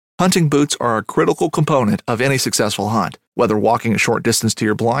Hunting boots are a critical component of any successful hunt. Whether walking a short distance to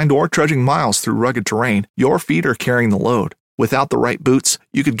your blind or trudging miles through rugged terrain, your feet are carrying the load. Without the right boots,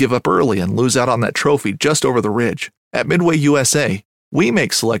 you could give up early and lose out on that trophy just over the ridge. At Midway USA, we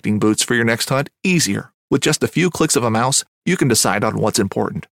make selecting boots for your next hunt easier. With just a few clicks of a mouse, you can decide on what's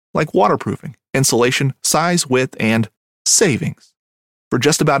important, like waterproofing, insulation, size, width, and savings. For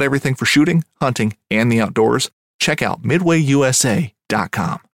just about everything for shooting, hunting, and the outdoors, check out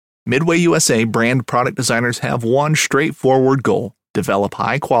MidwayUSA.com. Midway USA brand product designers have one straightforward goal: develop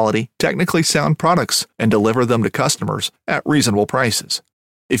high-quality, technically sound products and deliver them to customers at reasonable prices.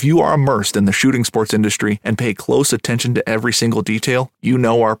 If you are immersed in the shooting sports industry and pay close attention to every single detail, you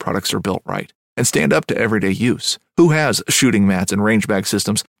know our products are built right and stand up to everyday use. Who has shooting mats and range bag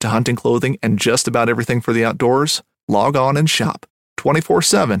systems to hunting clothing and just about everything for the outdoors? Log on and shop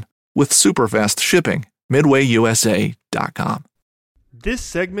 24/7 with super fast shipping. MidwayUSA.com. This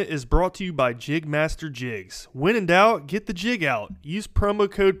segment is brought to you by Jigmaster Jigs. When in doubt, get the jig out. Use promo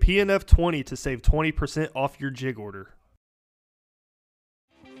code PNF20 to save 20% off your jig order.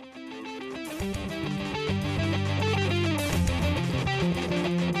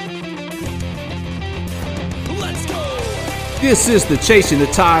 Let's go! This is the Chasing the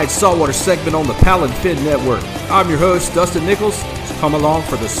Tide Saltwater segment on the Pal and Fin Network. I'm your host, Dustin Nichols. So come along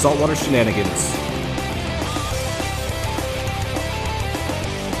for the saltwater shenanigans.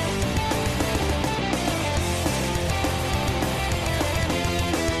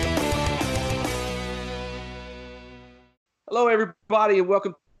 Hello, everybody, and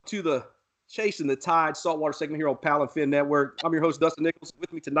welcome to the Chasing the Tide Saltwater segment here on Pal and Fin Network. I'm your host, Dustin Nichols.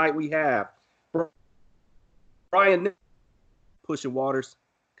 With me tonight, we have Brian Pushing Waters,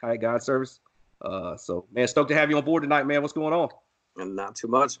 Kayak Guide Service. So, man, stoked to have you on board tonight, man. What's going on? And not too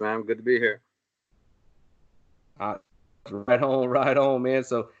much, man. Good to be here. Right on, man.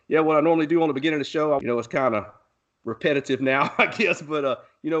 So, yeah, what I normally do on the beginning of the show, it's kind of repetitive now, I guess. But,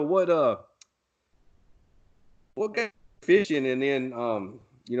 what got fishing, and then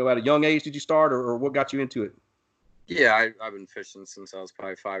at a young age did you start, or what got you into it? Yeah, I've been fishing since I was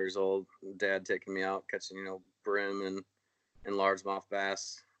probably 5 years old. Dad taking me out catching brim and largemouth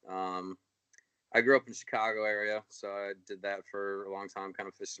bass. I grew up in Chicago area, so I did that for a long time, kind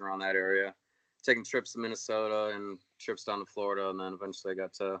of fishing around that area, taking trips to Minnesota and trips down to Florida, and then eventually I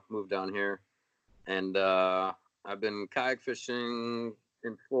got to move down here. And I've been kayak fishing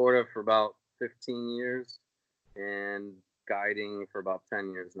in Florida for about 15 years. And guiding for about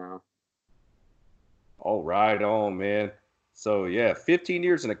 10 years now. Oh, right on, man. So yeah, 15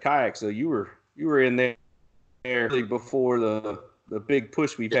 years in a kayak. So you were in there before the big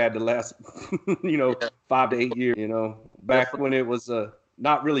push we've had the last 5 to 8 years. Back definitely. When it was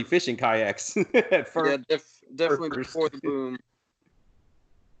not really fishing kayaks at first. Yeah, definitely before the boom.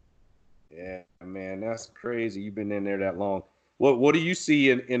 Yeah, man, that's crazy. You've been in there that long. What do you see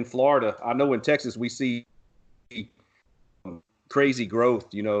in Florida? I know in Texas we see crazy growth.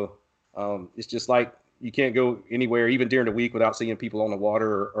 It's just like you can't go anywhere even during the week without seeing people on the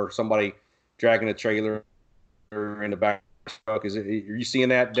water or somebody dragging a trailer or in the back truck. Are you seeing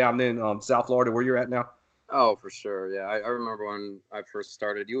that down in South Florida where you're at now? Oh, for sure. Yeah, I remember when I first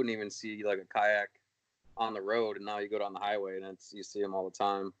started, you wouldn't even see like a kayak on the road, and now you go down the highway and you see them all the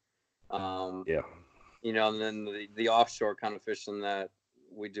time. Yeah. And then the offshore kind of fishing that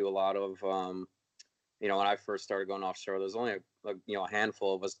we do a lot of. When I first started going offshore, there's only a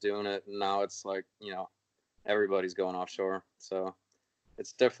handful of us doing it, and now it's like everybody's going offshore. So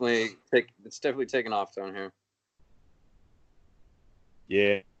it's definitely taken off down here.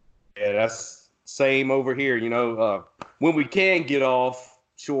 Yeah, that's same over here. When we can get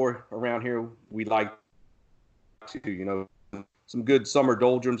offshore around here, we like to some good summer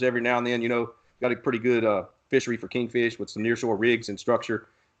doldrums every now and then. Got a pretty good fishery for kingfish with some nearshore rigs and structure.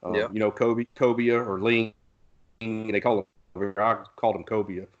 Cobia or ling, they call them. I called them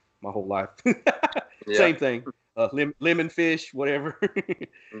cobia my whole life. Same thing. Lemon fish, whatever.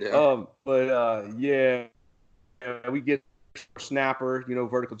 We get snapper,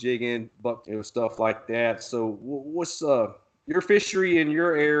 vertical jigging, buck, stuff like that. So, what's your fishery in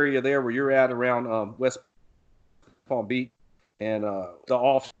your area there where you're at around West Palm Beach and the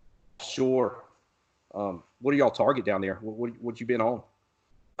offshore? What do y'all target down there? What you been on?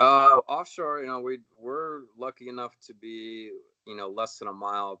 Offshore, we're lucky enough to be, less than a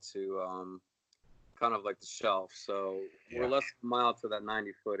mile to kind of like the shelf. So we're less than a mile to that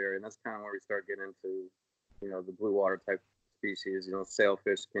 90-foot area, and that's kind of where we start getting into, the blue water type species,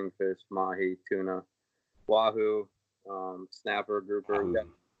 sailfish, kingfish, mahi, tuna, wahoo, snapper, grouper,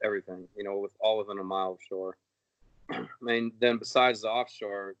 everything, with all within a mile of shore. I mean, then besides the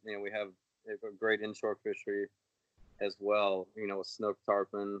offshore, we have a great inshore fishery as well, with snook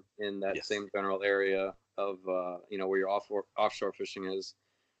tarpon in that same general area of, where your offshore fishing is.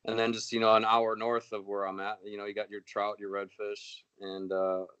 And then just, an hour north of where I'm at, you got your trout, your redfish, and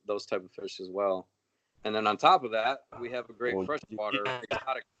those type of fish as well. And then on top of that, we have a great freshwater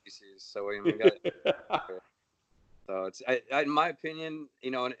exotic species. So we got so it's, in my opinion,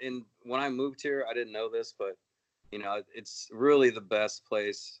 and when I moved here, I didn't know this, but it's really the best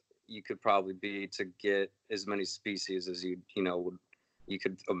place you could probably be to get as many species as you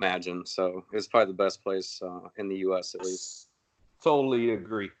could imagine. So it's probably the best place in the U.S. at least. Totally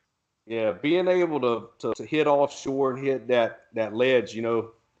agree. Yeah, being able to hit offshore and hit that ledge,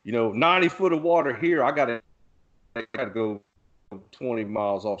 90 foot of water here, I gotta go 20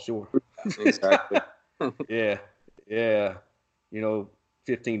 miles offshore. Exactly. Yeah,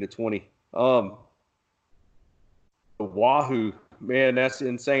 15 to 20. Wahoo, man, that's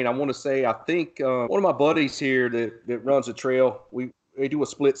insane. I want to say, I think one of my buddies here that runs a trail, they do a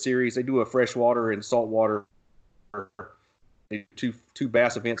split series. They do a freshwater and saltwater. Two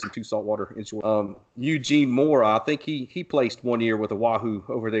bass events and two saltwater inshore. Eugene Mora, I think he placed one year with a Wahoo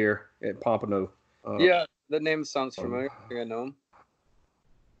over there at Pompano. Yeah, the name sounds familiar. I think I know him.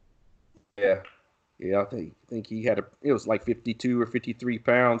 Yeah, I think he had it was like 52 or 53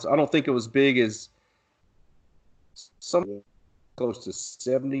 pounds. I don't think it was big as some close to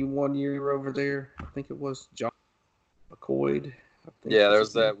 71 year over there. I think it was John McCoy. Yeah, there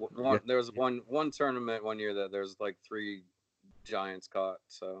was that one. Yeah. There was one tournament one year that there's like 3 giants caught.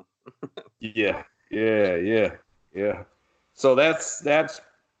 So yeah. So that's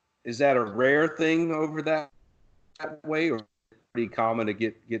is that a rare thing over that way, or pretty common to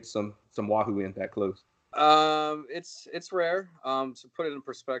get some Wahoo in that close? It's rare. To put it in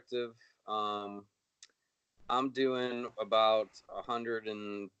perspective, I'm doing about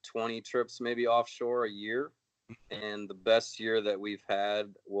 120 trips maybe offshore a year, and the best year that we've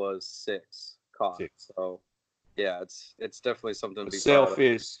had was 6 caught. So yeah, it's definitely something to be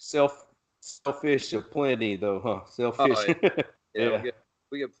Sailfish aplenty though, huh? Sailfish. Oh, yeah.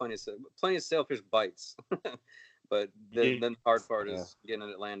 We get plenty of sailfish bites. But then the hard part is getting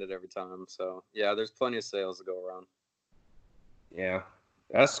it landed every time. So yeah, there's plenty of sails to go around. Yeah,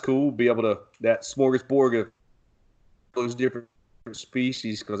 that's cool. Be able to that smorgasbord of those different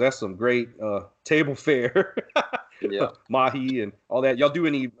species, because that's some great table fare. Yeah, mahi and all that. Y'all do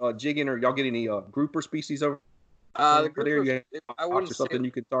any jigging, or y'all get any grouper species over there? I wouldn't something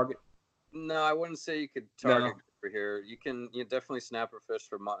you could target. No, I wouldn't say you could target grouper here. You can definitely snapper fish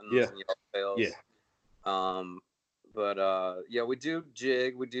for muttons and yellowtails. Yeah. But we do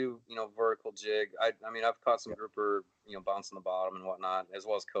jig. We do vertical jig. I mean I've caught some grouper bouncing the bottom and whatnot, as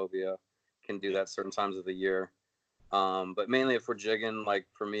well as cobia. Can do that certain times of the year. But mainly if we're jigging, like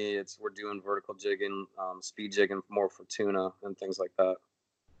for me, we're doing vertical jigging, speed jigging more for tuna and things like that.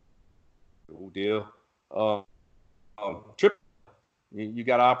 Cool deal. Trip. You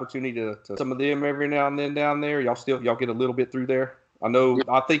got an opportunity to some of them every now and then down there. Y'all get a little bit through there. I know. Yeah.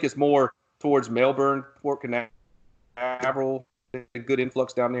 I think it's more towards Melbourne, Port Canaveral. A good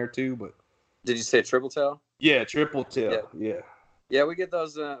influx down there too. But did you say triple tail? Yeah, triple tail. Yeah, we get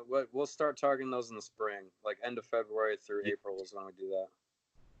those. We'll start targeting those in the spring, like end of February through April is when we do that.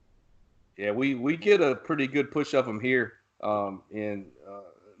 Yeah, we get a pretty good push of them here in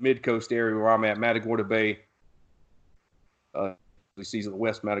mid-coast area where I'm at, Matagorda Bay. We see the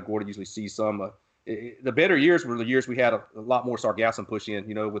West Matagorda usually sees some. The better years were the years we had a lot more sargassum push in,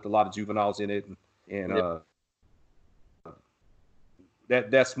 with a lot of juveniles in it, and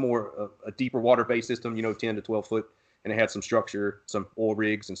that's more a deeper water-based system, 10 to 12 foot, and it had some structure, some oil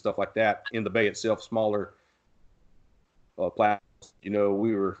rigs and stuff like that in the bay itself, smaller platforms.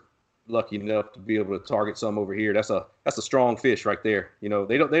 We were lucky enough to be able to target some over here. That's a strong fish right there. They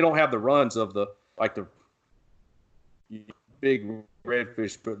don't have the runs of the big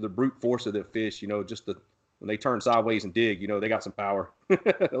redfish, but the brute force of the fish, just when they turn sideways and dig, they got some power.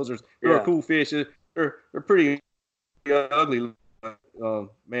 Those are cool fish. They're pretty ugly.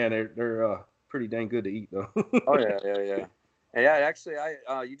 Man, they're pretty dang good to eat though. Oh yeah. And actually,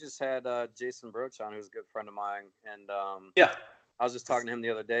 you just had Jason Broach on, who's a good friend of mine, and I was just talking to him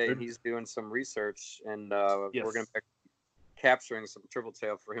the other day, and he's doing some research, and we're gonna be capturing some triple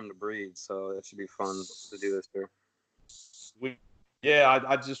tail for him to breed. So that should be fun to do this year.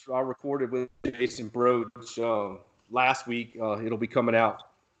 I recorded with Jason Broach last week. It'll be coming out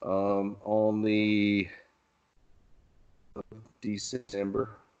on the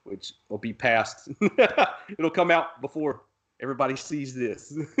December, which will be past. It'll come out before everybody sees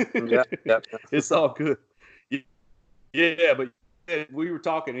this. Yeah. It's all good. Yeah, but we were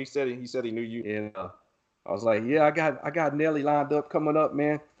talking. And he said he knew you, and I was like, yeah, I got Nelly lined up coming up,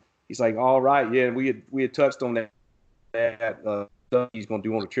 man. He's like, all right, yeah. And we had touched on that stuff he's gonna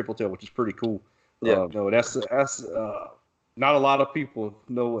do on the triple tail, which is pretty cool. Yeah. No, that's not a lot of people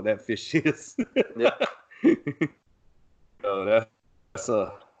know what that fish is. Yeah. That's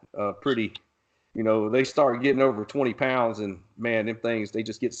a pretty. They start getting over 20 pounds, and man, them things, they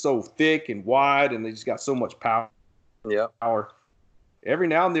just get so thick and wide, and they just got so much power. Yeah. Every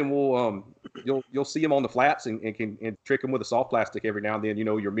now and then you'll see them on the flats and trick them with a soft plastic every now and then.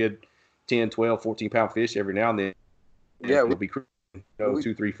 Your mid 10, 12, 14 pound fish every now and then. Yeah. It'll be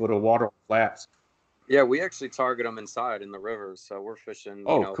 2-3 foot of water on flats. Yeah, we actually target them inside in the rivers, so we're fishing.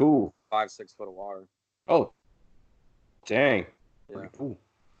 Cool. 5-6 foot of water. Oh, dang. Yeah. Pretty cool.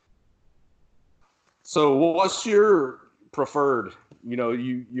 So, what's your preferred?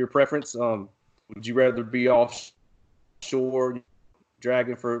 Your preference? Would you rather be offshore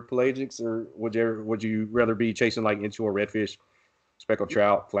dragging for pelagics, or would you rather be chasing like inshore redfish, speckled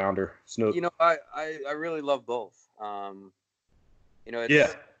trout, flounder, snook? I really love both.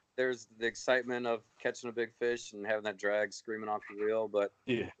 There's the excitement of catching a big fish and having that drag screaming off your reel, but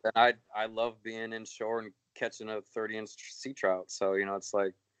yeah, I love being inshore and catching a 30-inch sea trout. So it's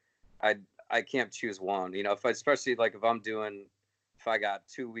like I can't choose one. Especially like if I got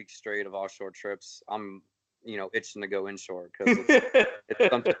 2 weeks straight of offshore trips, I'm itching to go inshore because it's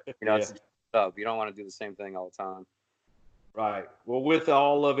something it's up. You don't want to do the same thing all the time. Right. Well, with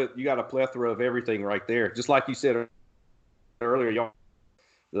all of it, you got a plethora of everything right there. Just like you said earlier, y'all.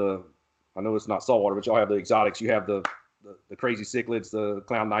 I know it's not saltwater, but y'all have the exotics. You have the crazy cichlids, the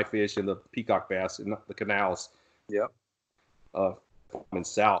clown knifefish, and the peacock bass, and the canals. Yep. In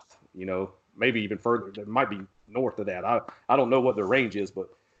south, maybe even further. It might be north of that. I don't know what the range is, but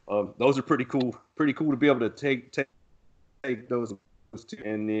those are pretty cool. Pretty cool to be able to take those two.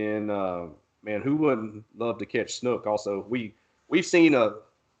 And then, man, who wouldn't love to catch snook? Also, we've seen a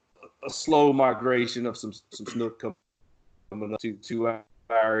slow migration of some snook coming up to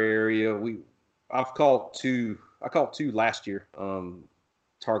our area. I caught two last year,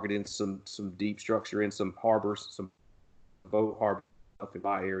 targeting some deep structure in some harbors, some boat harbors up in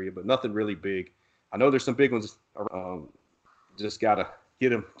my area, but nothing really big. I know there's some big ones. Just gotta get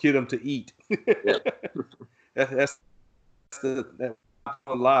them to eat. Yeah. that's that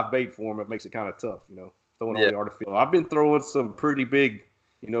live bait for them. It makes it kind of tough, throwing all the artificial. I've been throwing some pretty big,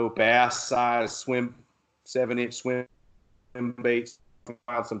 bass size 7-inch swim baits.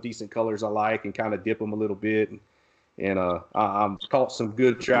 Found some decent colors I like and kind of dip them a little bit. And I caught some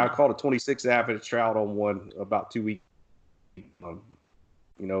good trout. I caught a 26 average trout on one about 2 weeks. A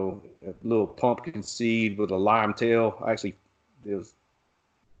little pumpkin seed with a lime tail. Actually, there's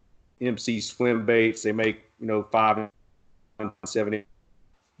MC swim baits. They make 5 and 7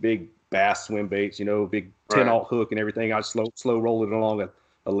 big bass swim baits. Big 10-aught hook and everything. I slow roll it along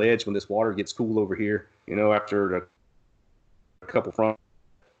a ledge when this water gets cool over here. After a couple front.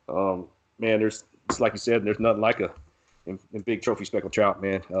 Man, it's like you said, there's nothing like in big trophy speckled trout,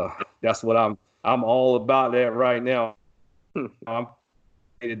 man. That's what I'm all about that right now. I'm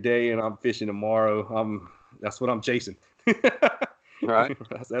today and I'm fishing tomorrow. That's what I'm chasing. Right.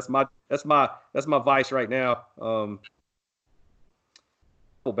 That's my vice right now. Little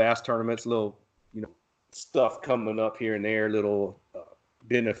bass tournaments, little stuff coming up here and there, little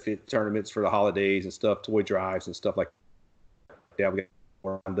benefit tournaments for the holidays and stuff, toy drives and stuff like that. We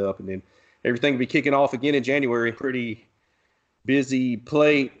got lined up, and then everything will be kicking off again in January. Pretty busy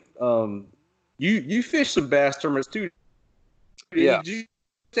plate. You fish some bass tournaments too. Yeah. Did you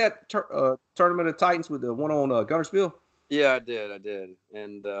that tournament of Titans with the one on Gunnersville? Yeah, I did.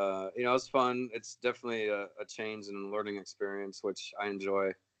 And, it was fun. It's definitely a change and a learning experience, which I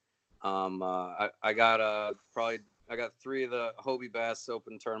enjoy. I got 3 of the Hobie Bass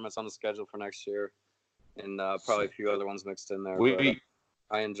Open tournaments on the schedule for next year, and probably a few other ones mixed in there.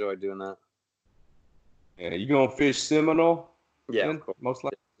 I enjoy doing that. Yeah, you gonna fish Seminole? Yeah, most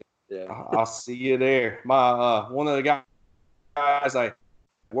likely. Yeah, I'll see you there. My one of the guys I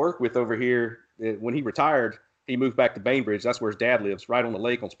work with over here, when he retired, he moved back to Bainbridge. That's where his dad lives, right on the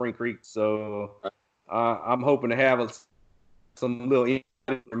lake on Spring Creek. So I'm hoping to have some little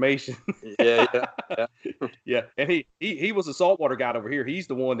information. Yeah. Yeah. And he was a saltwater guide over here. He's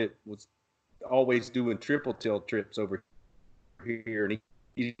the one that was always doing triple tail trips over here, and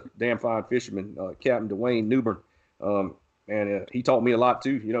he's a damn fine fisherman, Captain Dwayne Newbern. And he taught me a lot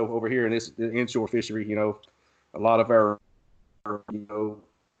too, over here in this inshore fishery. A lot of our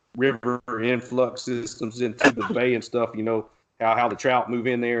river influx systems into the bay and stuff, how the trout move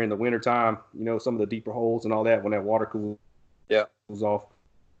in there in the wintertime, you know, some of the deeper holes and all that when that water cools off.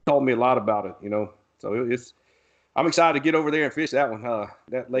 Told me a lot about it, you know. So I'm excited to get over there and fish that one.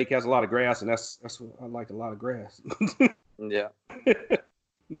 That lake has a lot of grass, and that's what I like, a lot of grass. Yeah.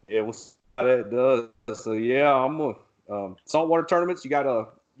 Yeah, we'll see how that does. So yeah, I'm saltwater tournaments. You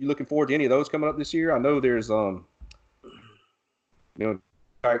looking forward to any of those coming up this year? I know there's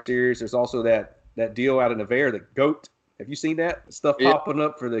track series. There's also that deal out in Nevada, the goat. Have you seen that stuff popping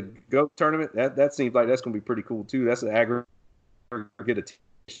up for the goat tournament? That seems like that's gonna be pretty cool too. That's an aggregate.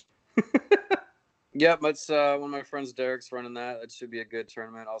 Yep, that's one of my friends, Derek's running that. It should be a good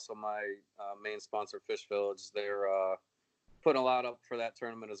tournament. Also, my main sponsor, Fish Village, they're putting a lot up for that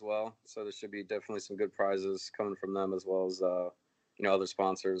tournament as well. So there should be definitely some good prizes coming from them, as well as other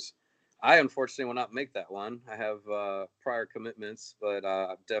sponsors. I unfortunately will not make that one. I have prior commitments, but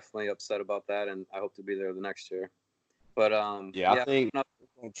I'm definitely upset about that, and I hope to be there the next year. But I think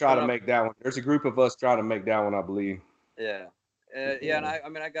we'll try to make that one. There's a group of us trying to make that one, I believe. Yeah. And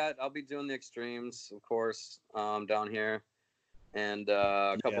I'll be doing the extremes, of course, down here, and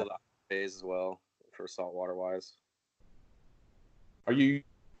a couple of days as well for saltwater wise. Are you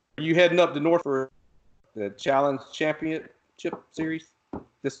heading up to North for the Challenge Championship Series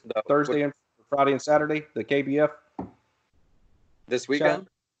this Thursday and Friday and Saturday? The KBF this weekend?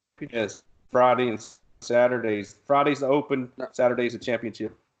 Yes, Friday and Saturdays. Friday's the Open, Saturday's the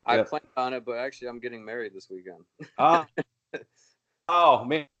Championship. I planned on it, but actually I'm getting married this weekend. Oh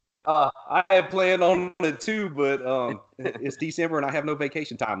man, I had planned on it too, but it's December and I have no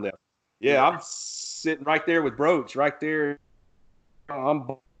vacation time left. Yeah, I'm sitting right there with Broach, right there.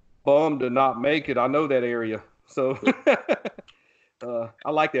 I'm bummed to not make it. I know that area, so I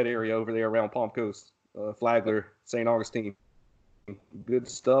like that area over there around Palm Coast, Flagler, St. Augustine. Good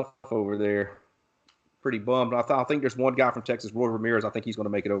stuff over there. Pretty bummed. I think there's one guy from Texas, Roy Ramirez. I think he's going to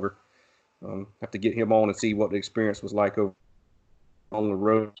make it over. Have to get him on and see what the experience was like over on the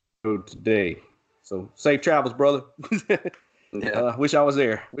road today. So safe travels, brother. Yeah. Wish I was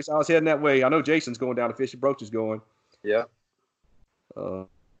there. Wish I was heading that way. I know Jason's going down to fish. Broach is going. Yeah. I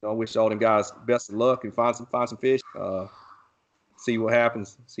wish all them guys best of luck and find some fish. See what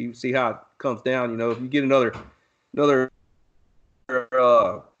happens. See how it comes down. You know, if you get another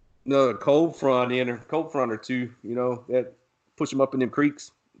cold front or two, you know, that push them up in them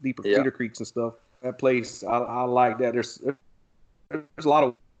creeks, deeper feeder creeks and stuff. That place, I like that. There's a lot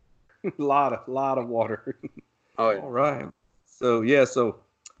of water. Oh, yeah. All right. So your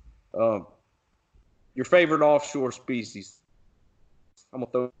favorite offshore species? I'm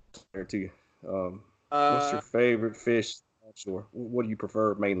gonna throw it there to you. What's your favorite fish offshore? What do you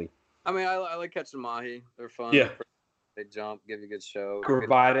prefer mainly? I mean, I like catching mahi. They're fun. Yeah. They jump, give you a good show.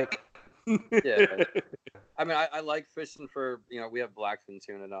 Acrobatic. Yeah. I mean, I like fishing for, we have blackfin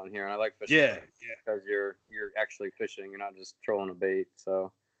tuna down here, and I like fishing because you're actually fishing. You're not just trolling a bait.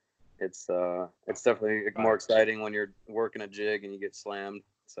 So it's definitely more exciting when you're working a jig and you get slammed.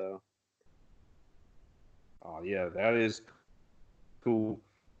 So. Oh yeah, that is cool.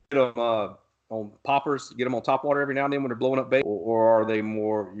 Get them on poppers. Get them on top water every now and then when they're blowing up bait, or are they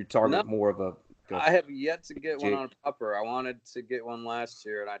more more of a? I have yet to get one on a popper. I wanted to get one last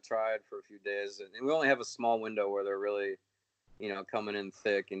year, and I tried for a few days. And we only have a small window where they're really, coming in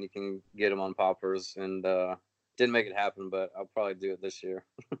thick, and you can get them on poppers. And didn't make it happen, but I'll probably do it this year.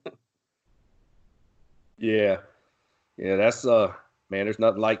 Yeah, that's man. There's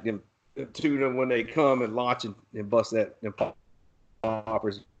nothing like them tuna when they come and launch and bust them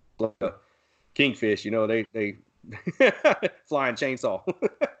poppers like a kingfish. They flying chainsaw.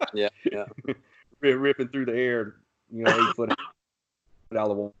 Yeah. Ripping through the air, 8 foot out of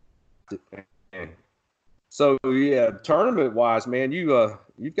the water. So yeah, tournament wise, man,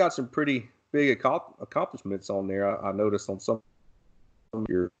 you've got some pretty big accomplishments on there. I noticed on some of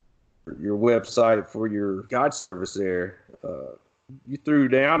your website for your guide service there. You threw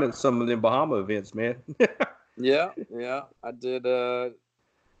down at some of them Bahama events, man. Yeah, I did. I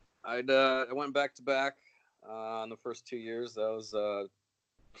went back to back on the first 2 years. That was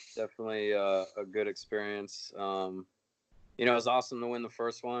definitely a good experience. It was awesome to win the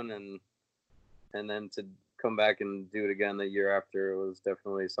first one, and then to come back and do it again the year after, it was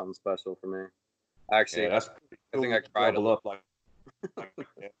definitely something special for me. Actually, that's I think I cried a little.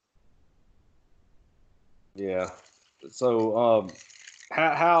 Yeah. So,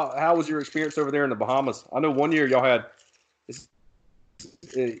 how was your experience over there in the Bahamas? I know one year y'all had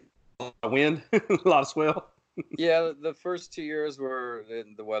a lot of wind, a lot of swell. Yeah, the first 2 years were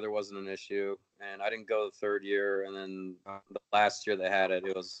the weather wasn't an issue, and I didn't go the third year, and then the last year they had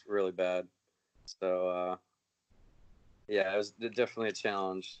it was really bad. So Yeah, it was definitely a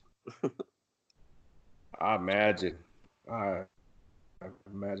challenge. I imagine. I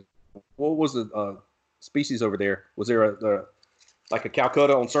imagine. What was the species over there? Was there like a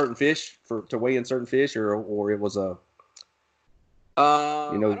Calcutta on certain fish to weigh in certain fish, or it was a I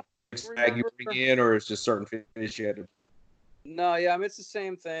don't bag you remember. bring in, or it's just certain fish you had to? No, yeah, I mean it's the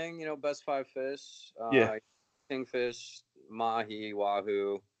same thing. Best 5 fish. Yeah. Kingfish, mahi,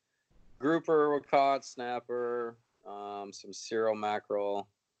 wahoo, grouper were caught, snapper, some cereal mackerel,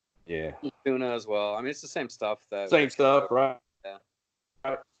 Yeah. tuna as well. I mean it's the same stuff Same stuff, right? Yeah.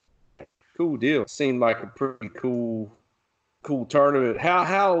 Right. Cool deal. Seemed like a pretty cool tournament.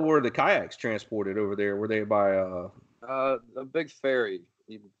 How were the kayaks transported over there? Were they by A big ferry.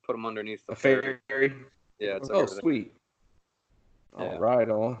 You put them underneath the a ferry? Yeah, it's like Oh, everything. sweet. Yeah. Oh, right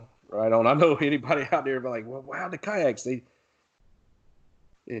on. Right on. I know anybody out there be like, well, wow, the kayaks,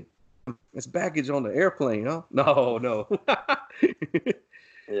 it's baggage on the airplane, huh? No.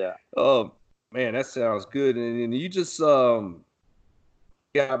 Yeah. Oh, man, that sounds good. And you just got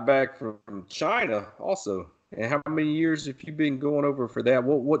back from China also. And how many years have you been going over for that?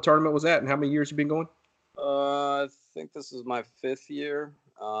 What tournament was that, and how many years you been going? I think this is my 5th year.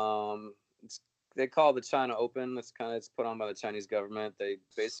 They call it the China Open. It's put on by the Chinese government. They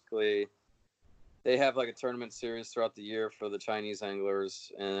have like a tournament series throughout the year for the Chinese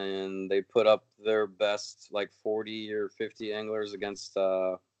anglers, and they put up their best like 40 or 50 anglers against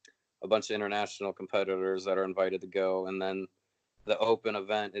a bunch of international competitors that are invited to go, and then the open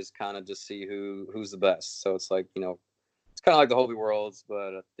event is kind of just see who's the best. So it's like it's kind of like the Hobie Worlds,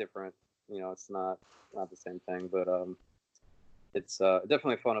 but different. It's not the same thing, but it's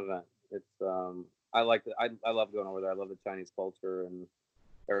definitely a fun event. It's I like it. I love going over there. I love the Chinese culture and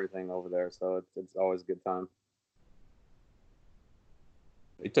everything over there, so it's always a good time.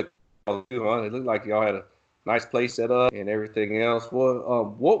 It took all too long. It looked like y'all had a nice place set up and everything else.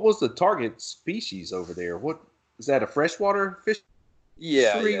 What was the target species over there? What is that? A freshwater fish?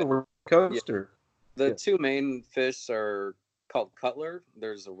 Yeah. Or coast or? The 2 main fish are called cutler.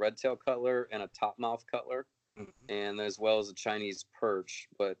 There's a red tail cutler and a topmouth cutler, and as well as a Chinese perch.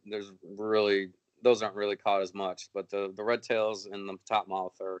 But those aren't really caught as much. But the red tails and the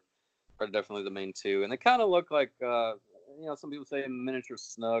topmouth are definitely the main 2, and they kind of look like some people say miniature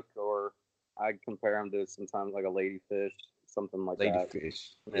snook, or I compare them to sometimes like a ladyfish, something like that.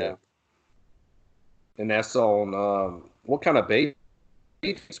 Ladyfish. Yeah. And that's on what kind of bait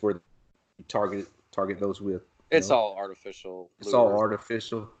were you target those with? It's all artificial. It's all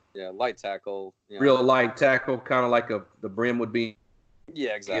artificial. Yeah, light tackle. Real light tackle, kind of like the brim would be.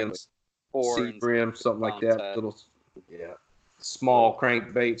 Yeah, exactly. Sea brim, something like that. Little, small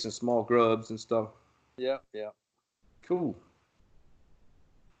crankbaits and small grubs and stuff. Yeah. Cool.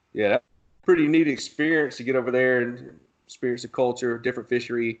 Yeah, that's a pretty neat experience to get over there and experience the culture, different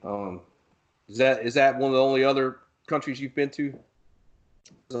fishery. Is that one of the only other countries you've been to?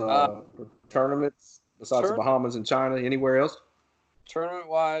 Tournaments besides the Bahamas and China, anywhere else? Tournament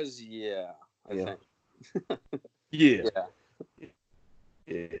wise, yeah, I think. Yeah.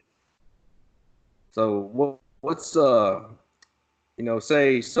 So what's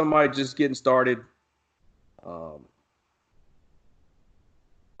say somebody just getting started, go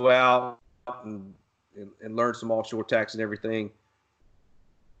out and learn some offshore tax and everything.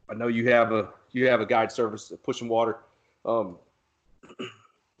 I know you have a guide service, Pushing Water.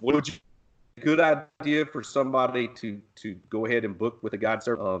 Would you good idea for somebody to go ahead and book with a guide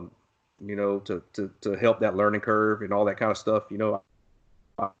service? To help that learning curve and all that kind of stuff.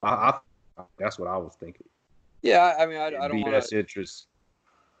 I that's what I was thinking. Yeah, I mean, I don't want best interest.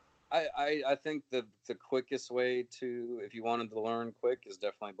 I think the quickest way if you wanted to learn quick, is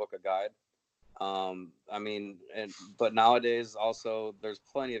definitely book a guide. I mean, but nowadays also there's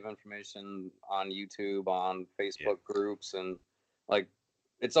plenty of information on YouTube, on Facebook groups, and like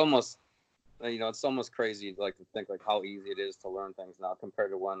it's almost crazy like to think like how easy it is to learn things now compared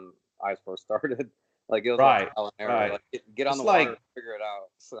to when I first started. Like it was like trial and error. Like, get on the water and figure it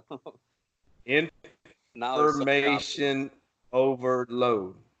out. So information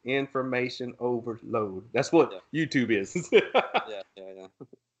overload. Information overload. That's what YouTube is. Yeah.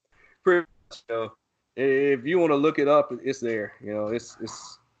 Pretty much, if you want to look it up, it's there.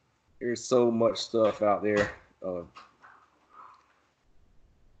 There's so much stuff out there.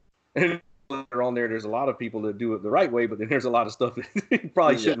 And on there's a lot of people that do it the right way, but then there's a lot of stuff that you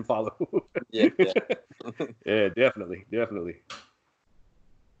probably shouldn't follow. Yeah. Yeah, definitely.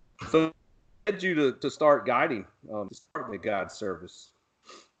 So, what led you to start guiding, to start the guide service?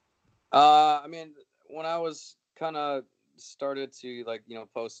 I mean, when I was kind of started to like,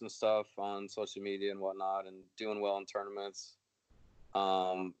 post some stuff on social media and whatnot and doing well in tournaments,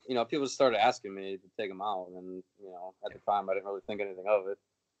 people started asking me to take them out. And, at the time I didn't really think anything of it,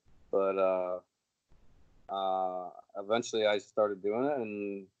 but, eventually I started doing it.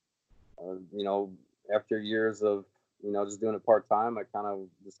 And, after years of, just doing it part-time, I kind of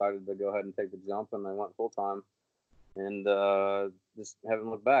decided to go ahead and take the jump, and I went full-time, and just haven't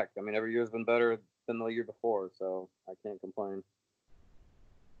looked back. I mean, every year's been better than the year before, so I can't complain.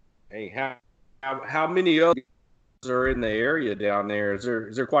 Hey, how many others are in the area down there? Is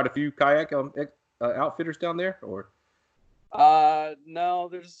there quite a few kayak outfitters down there, or? No,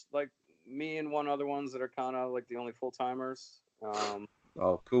 there's like me and one other ones that are kind of like the only full-timers.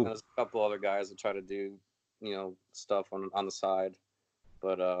 Oh, cool. There's a couple other guys that try to do, stuff on the side,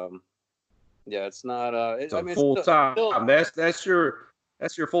 but yeah, it's not. Full time. That's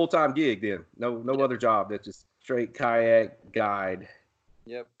your full time gig then. No other job. That's just straight kayak guide.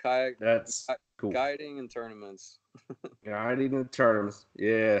 Yep, kayak. That's cool. Guiding and tournaments. Guiding and tournaments.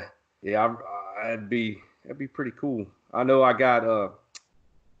 Yeah. That'd be pretty cool. I know I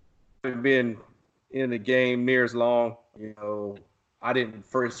haven't been in the game near as long. I didn't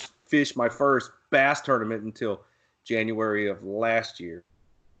fish my first bass tournament until January of last year.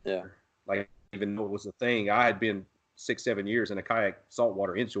 Yeah. Like, even though it was a thing, I had been 6-7 years in a kayak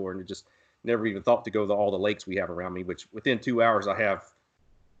saltwater inshore and just never even thought to go to all the lakes we have around me, which within 2 hours I have,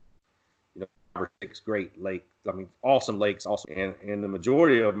 5 or 6 great lakes. I mean, awesome lakes also. And the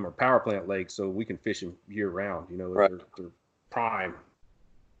majority of them are power plant lakes, so we can fish them year round. Right. They're prime.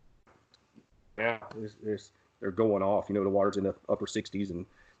 Yeah, they're going off. The water's in the upper 60s and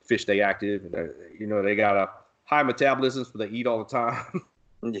fish stay active. And, they got a high metabolism, so they eat all the time.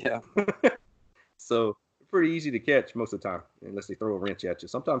 Yeah. So pretty easy to catch most of the time, unless they throw a wrench at you.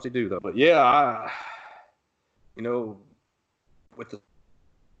 Sometimes they do, though. But yeah, with the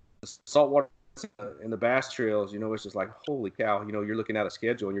saltwater and the bass trails, it's just like, holy cow. You're looking at a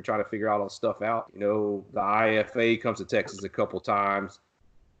schedule and you're trying to figure all this stuff out. The IFA comes to Texas a couple times.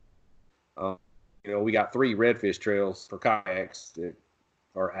 We got 3 redfish trails for kayaks that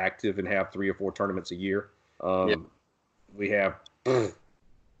are active and have 3 or 4 tournaments a year. We have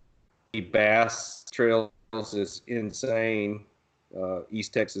bass trails is insane.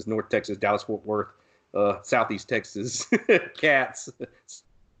 East Texas, North Texas, Dallas, Fort Worth, Southeast Texas, cats,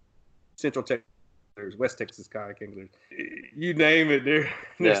 Central Texas, West Texas kayak anglers. You name it,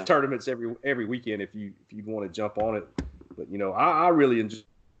 there's tournaments every weekend if you want to jump on it. But I really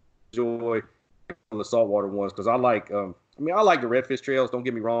enjoy the saltwater ones because I like the redfish trails. Don't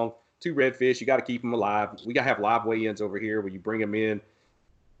get me wrong. 2 redfish, you got to keep them alive. We got to have live weigh-ins over here where you bring them in.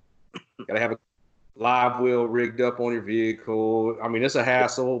 Got to have a live well rigged up on your vehicle. I mean, it's a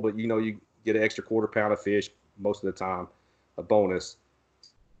hassle, but you get an extra quarter pound of fish most of the time, a bonus.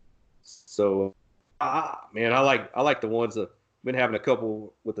 So, man, I like the ones that I've been having a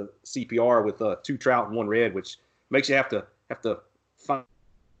couple with the CPR with 2 trout and 1 red, which makes you have to find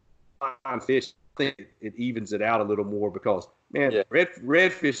fish. I think it evens it out a little more because, man,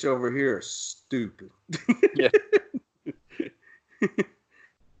 redfish over here are stupid. Yeah.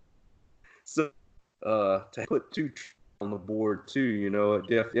 So to put 2 on the board too,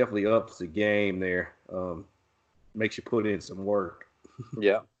 it definitely ups the game there. Makes you put in some work.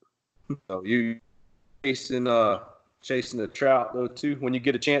 Yeah. So you chasing the trout though too. When you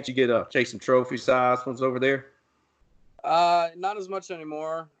get a chance, you get chasing trophy size ones over there. Not as much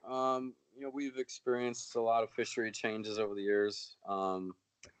anymore. We've experienced a lot of fishery changes over the years.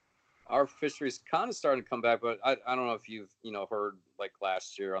 Our fishery's kind of starting to come back, but I don't know if you've, heard like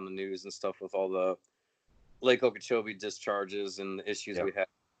last year on the news and stuff with all the Lake Okeechobee discharges and the issues we had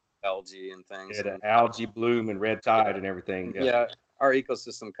with algae and things. Yeah, the algae bloom and red tide and everything. Yeah, our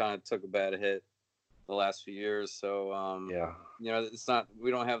ecosystem kind of took a bad hit the last few years. So,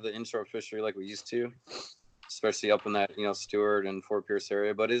 we don't have the inshore fishery like we used to, especially up in that, Stewart and Fort Pierce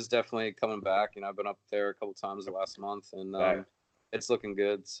area, but it is definitely coming back. I've been up there a couple times the last month and it's looking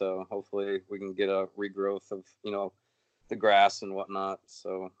good. So hopefully we can get a regrowth of, the grass and whatnot.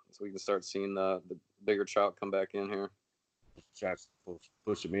 So we can start seeing the bigger trout come back in here.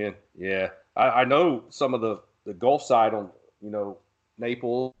 Push them in. Yeah. I know some of the Gulf side on,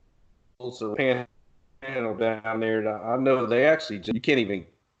 Naples or Panhandle down there. I know they actually, you can't even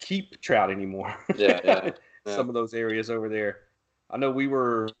keep trout anymore. Yeah. Some of those areas over there. I know we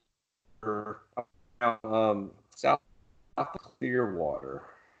were south of Clearwater,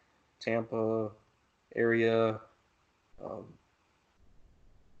 Tampa area,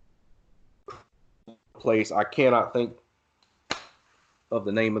 place. I cannot think of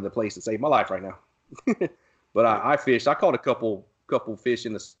the name of the place that saved my life right now. But I fished. I caught a couple fish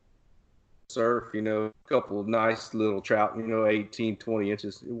in the surf, a couple of nice little trout, 18, 20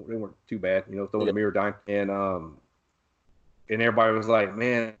 inches. They weren't too bad, throwing a mirror dime. And everybody was like,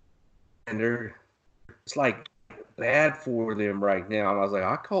 man, it's like bad for them right now. And I was like,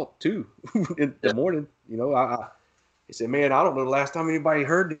 I caught 2 in the morning. I said, man, I don't know the last time anybody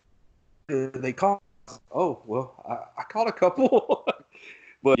heard they caught. Oh, well, I caught a couple.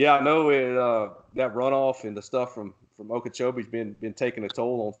 But yeah, I know that runoff and the stuff from Okeechobee's been taking a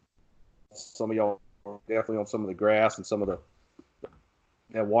toll on some of y'all, definitely on some of the grass and some of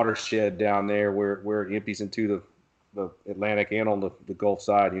that watershed down there where it empties into the Atlantic and on the Gulf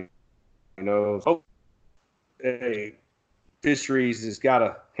side. So, hey, fisheries has got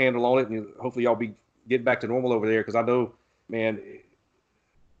a handle on it, and hopefully y'all be getting back to normal over there, because I know, man,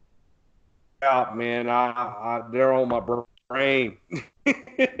 they're on my brain.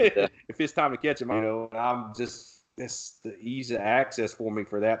 If it's time to catch them, I'm just, that's the ease of access for me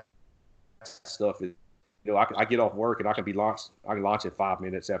for that stuff. I get off work and I can launch in 5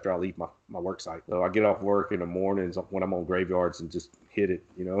 minutes after I leave my work site. So I get off work in the mornings when I'm on graveyards and just hit it,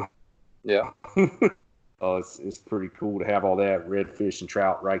 Yeah. It's pretty cool to have all that redfish and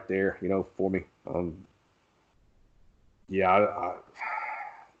trout right there, for me.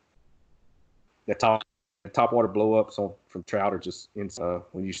 That top water blow ups from trout are just insane.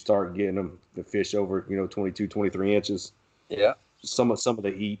 When you start getting the fish over, 22, 23 inches. Yeah. Some of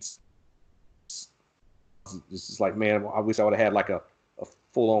the eats. It's just like, man, I wish I would have had like a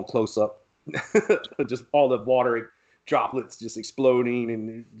full on close up, just all the water droplets just exploding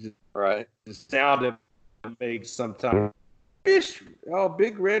and just sound it makes sometimes. Fish,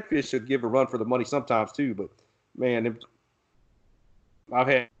 big redfish should give a run for the money sometimes too. But man, I've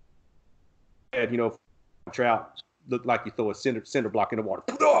had trout look like you throw a cinder block in the water.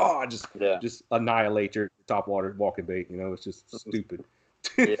 Just annihilate your top water walking bait. It's just stupid.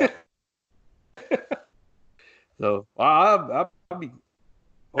 Yeah. So I'll be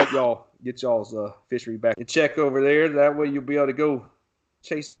hope y'all get y'all's fishery back and check over there. That way you'll be able to go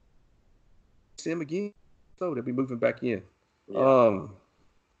chase him again. So they'll be moving back in. Yeah.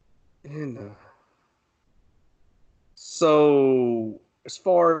 So as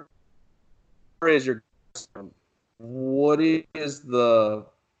far as your, what's the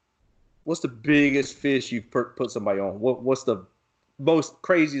biggest fish you've put somebody on? What's the most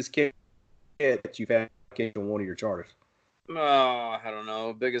craziest catch that you've had on one of your charters? Oh, I don't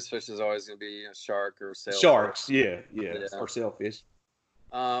know. Biggest fish is always going to be a shark or sailfish. Sharks, yeah, or sailfish.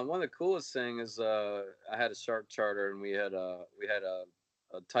 One of the coolest things is I had a shark charter, and we had a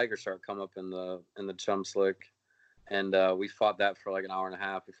tiger shark come up in the chum slick, and we fought that for like an hour and a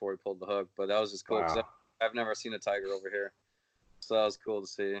half before we pulled the hook. But that was just cool because I've never seen a tiger over here, so that was cool to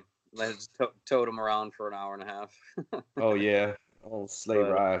see. They just towed him around for an hour and a half. Oh yeah, sleigh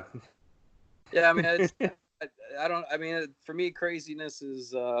ride. Yeah, I mean, for me, craziness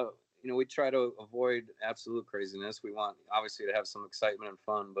is, we try to avoid absolute craziness. We want, obviously, to have some excitement and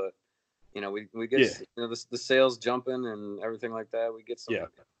fun, but, we get, the sails jumping and everything like that. We get some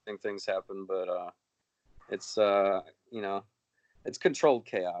things happen, but it's, it's controlled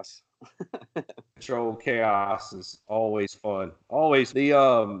chaos. Controlled chaos is always fun. Always. The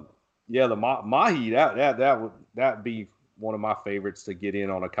mahi, that'd be one of my favorites to get in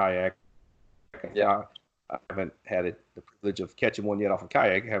on a kayak. Yeah, I haven't had the privilege of catching one yet off a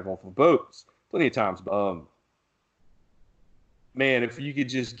kayak. I have off of boats plenty of times. But, man, if you could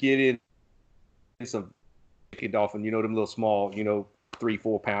just get in some dolphin, them little small,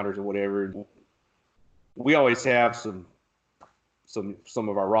 3-4 pounders or whatever. We always have some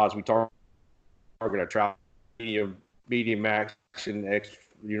of our rods. We target our trout, medium action,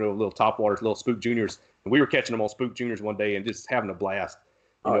 little top waters, little spook juniors. And we were catching them on spook juniors one day and just having a blast.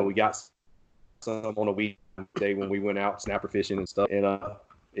 We got some on a weekday when we went out snapper fishing and stuff, and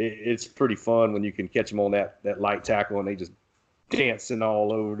it's pretty fun when you can catch them on that light tackle and they just dancing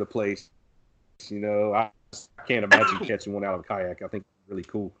all over the place. I can't imagine catching one out of a kayak. I think it's really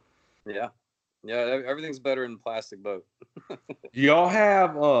cool. Yeah, everything's better in a plastic boat. Do y'all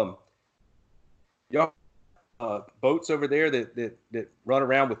have boats over there that run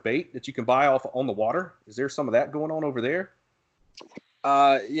around with bait that you can buy off on the water? Is there some of that going on over there?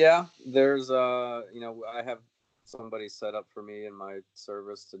 Yeah, there's I have somebody set up for me in my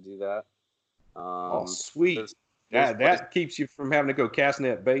service to do that. Sweet. That keeps you from having to go casting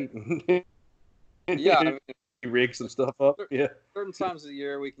that bait and rig some stuff up. Yeah. Certain times of the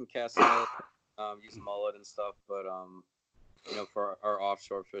year we can cast it, use mullet and stuff, but for our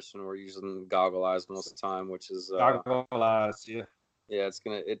offshore fishing we're using goggle eyes most of the time, which is goggle eyes, yeah. Yeah,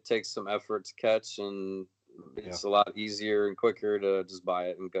 it takes some effort to catch, and it's a lot easier and quicker to just buy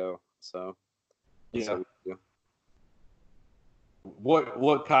it and go. So that's what we do.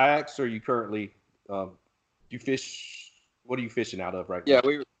 What kayaks are you currently? You fish? What are you fishing out of right Yeah,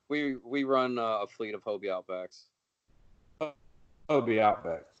 now? we run a fleet of Hobie Outbacks. Hobie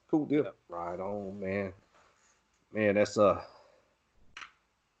Outbacks, cool deal. Yep. Right on, man. Man, that's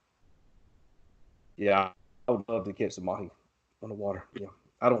yeah. I would love to catch some mahi on the water. Yeah,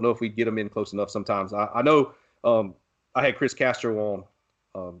 I don't know if we get them in close enough. Sometimes I know. I had Chris Castro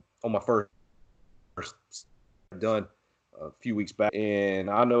on my first done a few weeks back, and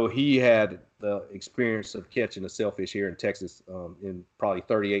I know he had the experience of catching a sailfish here in Texas in probably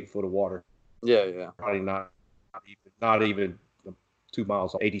 38 foot of water. Yeah. Probably not even 2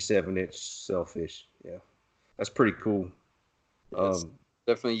 miles, 87-inch sailfish. Yeah, that's pretty cool. It's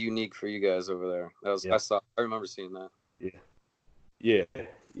definitely unique for you guys over there. I remember seeing that. Yeah.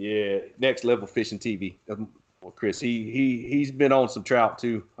 Next level fishing TV. Well, Chris, he's been on some trout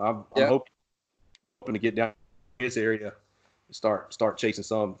too. I'm hoping to get down his area, start chasing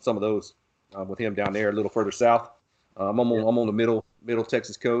some of those with him down there a little further south. I'm on the middle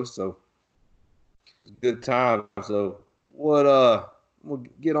Texas coast, so it's a good time. So we'll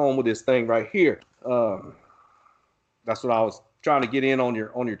get on with this thing right here. That's what I was trying to get in on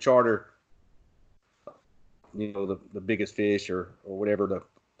your charter. You know, the biggest fish or whatever, the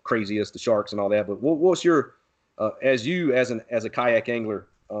craziest, the sharks and all that. But what's your as a kayak angler,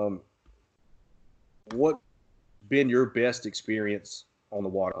 what been your best experience on the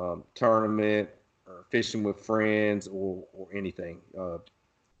water? Tournament or fishing with friends or anything? Some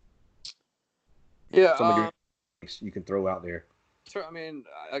of your you can throw out there. Sure. I mean,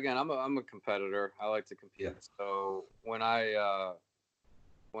 again, I'm a competitor. I like to compete. Yeah. So when I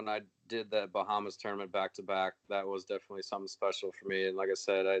did that Bahamas tournament back to back, that was definitely something special for me. And like I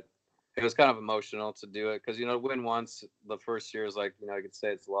said, it was kind of emotional to do it because, you know, win once the first year is like, you know, I could say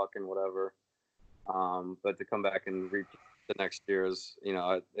it's luck and whatever. But to come back and repeat the next year is, you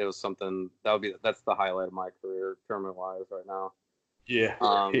know, it was something that's the highlight of my career tournament wise right now. Yeah.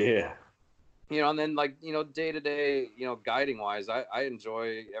 Yeah. You know, and then like, you know, day to day, you know, guiding wise, I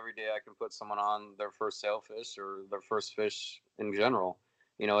enjoy every day I can put someone on their first sailfish or their first fish in general.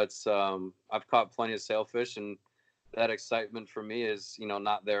 You know, it's I've caught plenty of sailfish, and that excitement for me is, you know,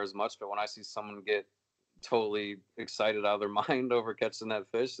 not there as much. But when I see someone get totally excited out of their mind over catching that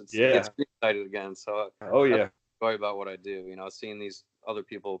fish, it gets me excited again. So that's what I enjoy about what I do. You know, seeing these other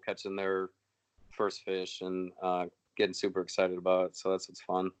people catching their first fish and getting super excited about it. So that's what's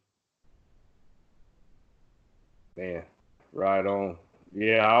fun. Man, right on.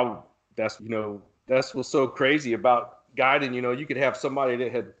 Yeah, that's what's so crazy about guiding. You know, you could have somebody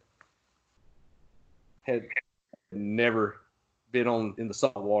that had never been in the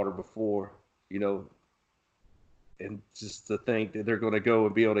salt water before, you know, and just to think that they're going to go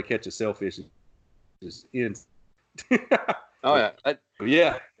and be able to catch a sailfish is in. Oh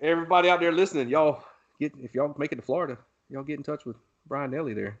yeah. Everybody out there listening, if y'all make it to Florida, y'all get in touch with Brian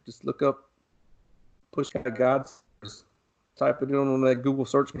Nelly there. Just look up Push Guides, type it in on that Google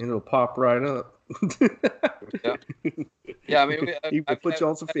search and it'll pop right up. Yeah. I mean, he will put you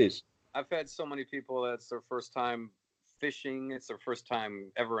on some fish. I've had so many people that's their first time fishing. It's their first time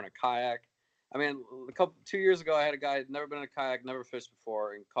ever in a kayak. I mean, 2 years ago, I had a guy who'd never been in a kayak, never fished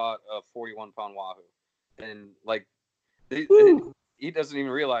before, and caught a 41-pound wahoo. And like, he doesn't even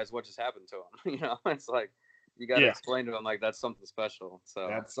realize what just happened to him. You know, it's like you got to explain to him like that's something special. So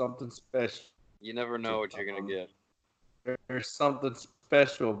that's something special. You never know what you're gonna get. There's something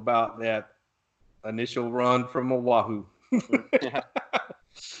special about that initial run from a wahoo. Yeah.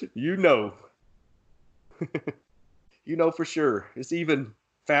 You know for sure. It's even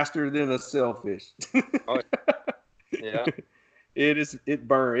faster than a sailfish. Oh, yeah. It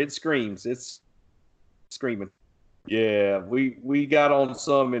burns. It screams. It's screaming. Yeah, we got on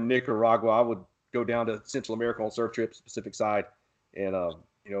some in Nicaragua. I would go down to Central America on surf trips, Pacific side, and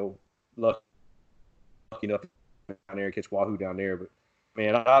you know, lucky enough down there and catch wahoo down there. But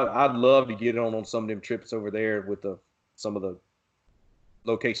man, I'd love to get on some of them trips over there with some of the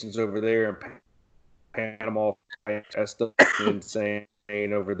locations over there in Panama. That stuff is insane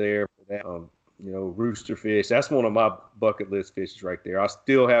over there. You know, rooster fish. That's one of my bucket list fishes right there. I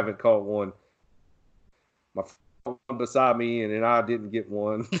still haven't caught one. My friend beside me, and I didn't get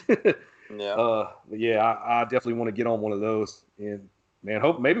one. Yeah. But yeah, I definitely want to get on one of those. And man,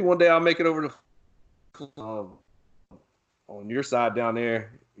 hope maybe one day I'll make it over to on your side down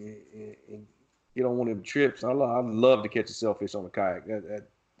there and get on one of the trips. I'd love to catch a sailfish on a kayak.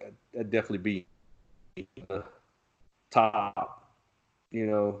 That'd definitely be the top, you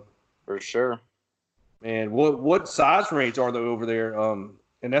know. For sure. Man, what size range are they over there? And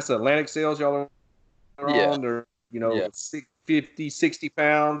that's Atlantic sales y'all are on, or Yeah. 50, 60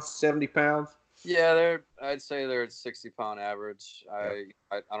 pounds, 70 pounds. Yeah, I'd say they're at 60-pound average. I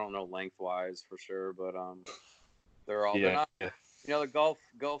don't know lengthwise for sure, but they're not. The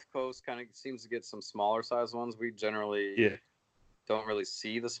Gulf Coast kind of seems to get some smaller size ones. We generally don't really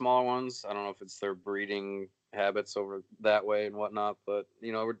see the smaller ones. I don't know if it's their breeding habits over that way and whatnot, but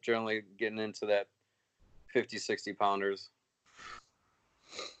we're generally getting into that 50, 60 pounders.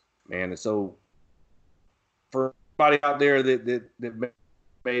 Man, and so for everybody out there that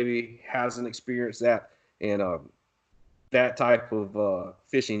maybe hasn't experienced that and that type of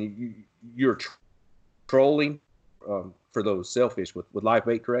fishing, you're trolling for those sailfish with live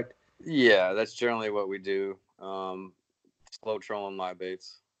bait, correct? Yeah, that's generally what we do. Slow trolling live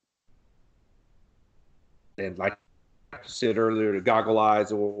baits. And like you said earlier, the goggle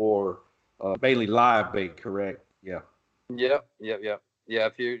eyes or mainly live bait, correct? Yeah. Yep. Yeah,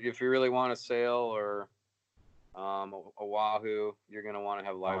 if you really want to sail or a wahoo, you're gonna want to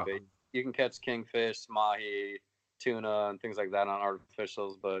have live bait. You can catch kingfish, mahi, tuna, and things like that on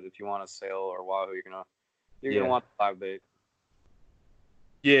artificials, but if you want to sail or wahoo, you're gonna want live bait.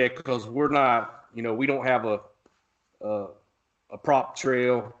 Yeah, because we're not, we don't have a prop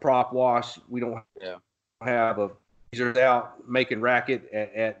trail, prop wash. We don't have a teasers out making racket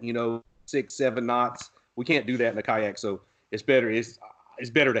at 6, 7 knots. We can't do that in a kayak, so it's better. It's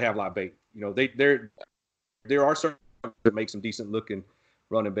better to have live bait. There are certain that make some decent looking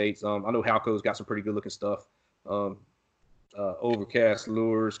running baits. I know Halco's got some pretty good looking stuff. Overcast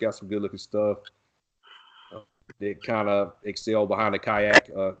Lures got some good looking stuff. They kind of excel behind the kayak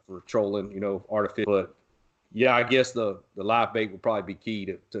for trolling, artificial. But yeah, I guess the live bait will probably be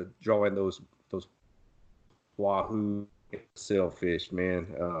key to drawing those wahoo sailfish, man.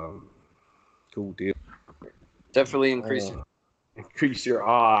 Cool deal. Definitely increase your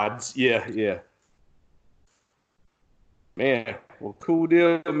odds. Yeah. Man, well, cool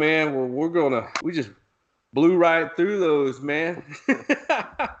deal, man. Well, we just blew right through those, man.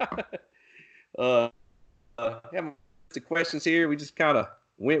 Having the questions here, we just kind of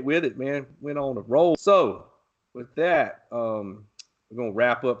went with it, man. Went on a roll. So with that, we're gonna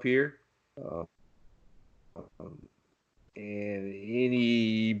wrap up here. And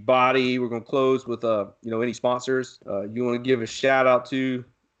anybody, we're gonna close with any sponsors you want to give a shout out to,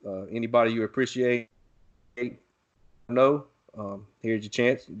 anybody you appreciate. Here's your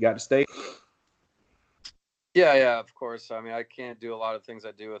chance. You got to stay. Yeah, of course. I mean, I can't do a lot of things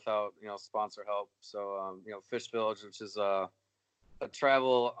I do without sponsor help. So Fish Village, which is a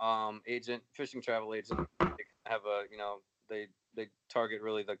travel agent, fishing travel agent, they have they target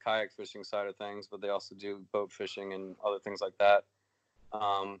really the kayak fishing side of things, but they also do boat fishing and other things like that.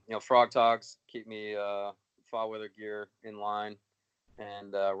 Frog Talks keep me fall weather gear in line,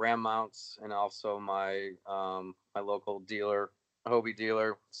 and ram mounts, and also my my local dealer, Hobie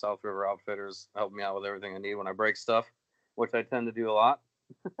dealer, South River Outfitters, help me out with everything I need when I break stuff, which I tend to do a lot.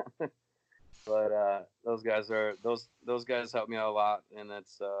 But those guys help me out a lot, and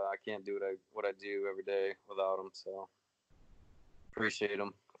that's I can't do what I do every day without them. So appreciate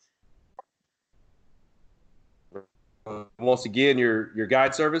them. Once again, your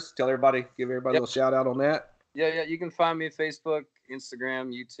guide service. Give everybody a little shout out on that. Yeah. You can find me at Facebook,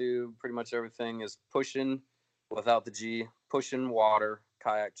 Instagram, YouTube. Pretty much everything is Pushin' without the G. Pushin' Water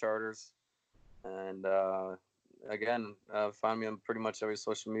Kayak Charters. And again, find me on pretty much every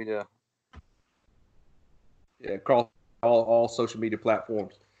social media. Yeah, across all social media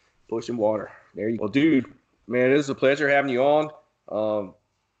platforms. Pushin' Water. There you go. Well, dude, man, it was a pleasure having you on.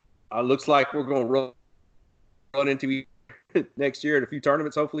 It looks like we're going to run into you next year at a few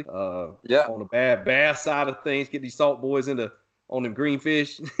tournaments, hopefully. On the bad bass side of things, get these salt boys on them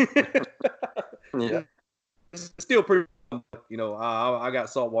greenfish. Yeah. It's still pretty, I got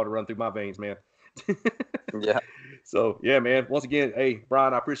salt water running through my veins, man. Yeah. So, yeah, man. Once again, hey,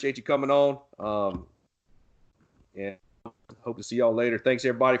 Brian, I appreciate you coming on. And hope to see y'all later. Thanks,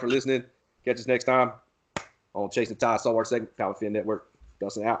 everybody, for listening. Catch us next time on Chasing the Tide Saltwater segment, Power Fin Network.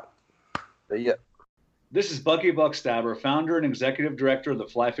 Dustin out. Yeah. This is Bucky Buckstabber, founder and executive director of the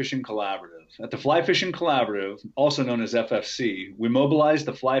Fly Fishing Collaborative. At the Fly Fishing Collaborative, also known as FFC, we mobilize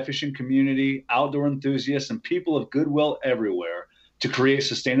the fly fishing community, outdoor enthusiasts, and people of goodwill everywhere to create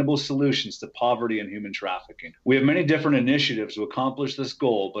sustainable solutions to poverty and human trafficking. We have many different initiatives to accomplish this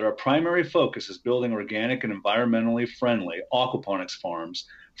goal, but our primary focus is building organic and environmentally friendly aquaponics farms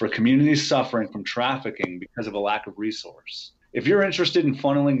for communities suffering from trafficking because of a lack of resource. If you're interested in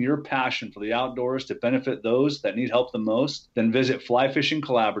funneling your passion for the outdoors to benefit those that need help the most, then visit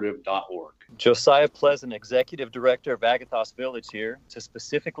flyfishingcollaborative.org. Josiah Pleasant, Executive Director of Agathos Village here, to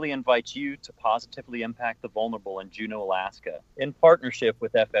specifically invite you to positively impact the vulnerable in Juneau, Alaska, in partnership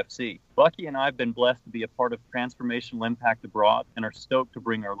with FFC. Bucky and I have been blessed to be a part of Transformational Impact Abroad and are stoked to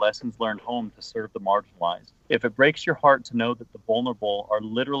bring our lessons learned home to serve the marginalized. If it breaks your heart to know that the vulnerable are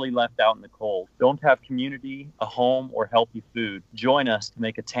literally left out in the cold, don't have community, a home, or healthy food, join us to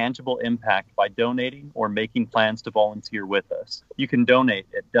make a tangible impact by donating or making plans to volunteer with us. You can donate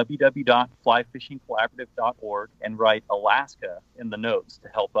at www.flyfishingcollaborative.org and write Alaska in the notes to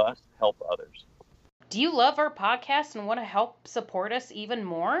help us help others. Do you love our podcast and want to help support us even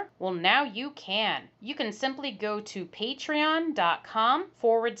more? Well, now you can. You can simply go to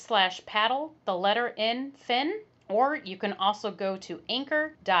patreon.com/paddle, the letter N, Finn, or you can also go to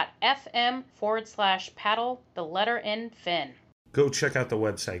anchor.fm/paddle, the letter N, Finn. Go check out the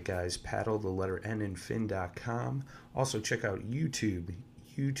website, guys, paddle, the letter N, and fin.com. Also check out YouTube,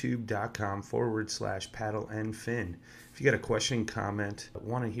 youtube.com/paddle-and-fin. If you got a question, comment,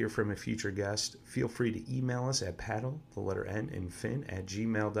 want to hear from a future guest, feel free to email us at paddle, the letter N, and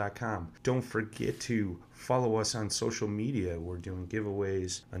fin@gmail.com. Don't forget to follow us on social media. We're doing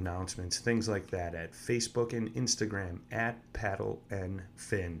giveaways, announcements, things like that at Facebook and Instagram at paddle and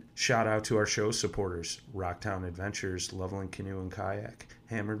fin. Shout out to our show supporters, Rocktown Adventures, Loveland Canoe and Kayak,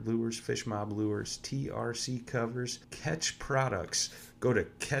 Hammered Lures, Fish Mob Lures, TRC Covers, Catch Products. Go to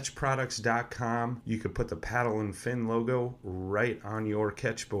catchproducts.com. You can put the Paddle and Fin logo right on your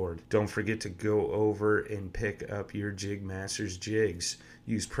catch board. Don't forget to go over and pick up your Jig Masters jigs.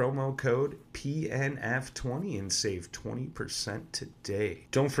 Use promo code PNF20 and save 20% today.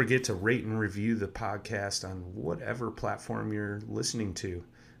 Don't forget to rate and review the podcast on whatever platform you're listening to.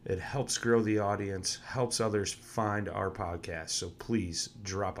 It helps grow the audience, helps others find our podcast. So please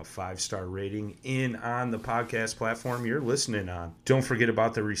drop a 5-star rating in on the podcast platform you're listening on. Don't forget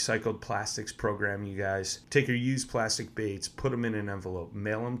about the recycled plastics program, you guys. Take your used plastic baits, put them in an envelope,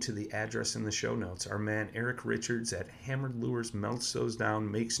 mail them to the address in the show notes. Our man Eric Richards at Hammered Lures melts those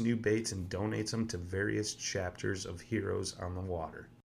down, makes new baits, and donates them to various chapters of Heroes on the Water.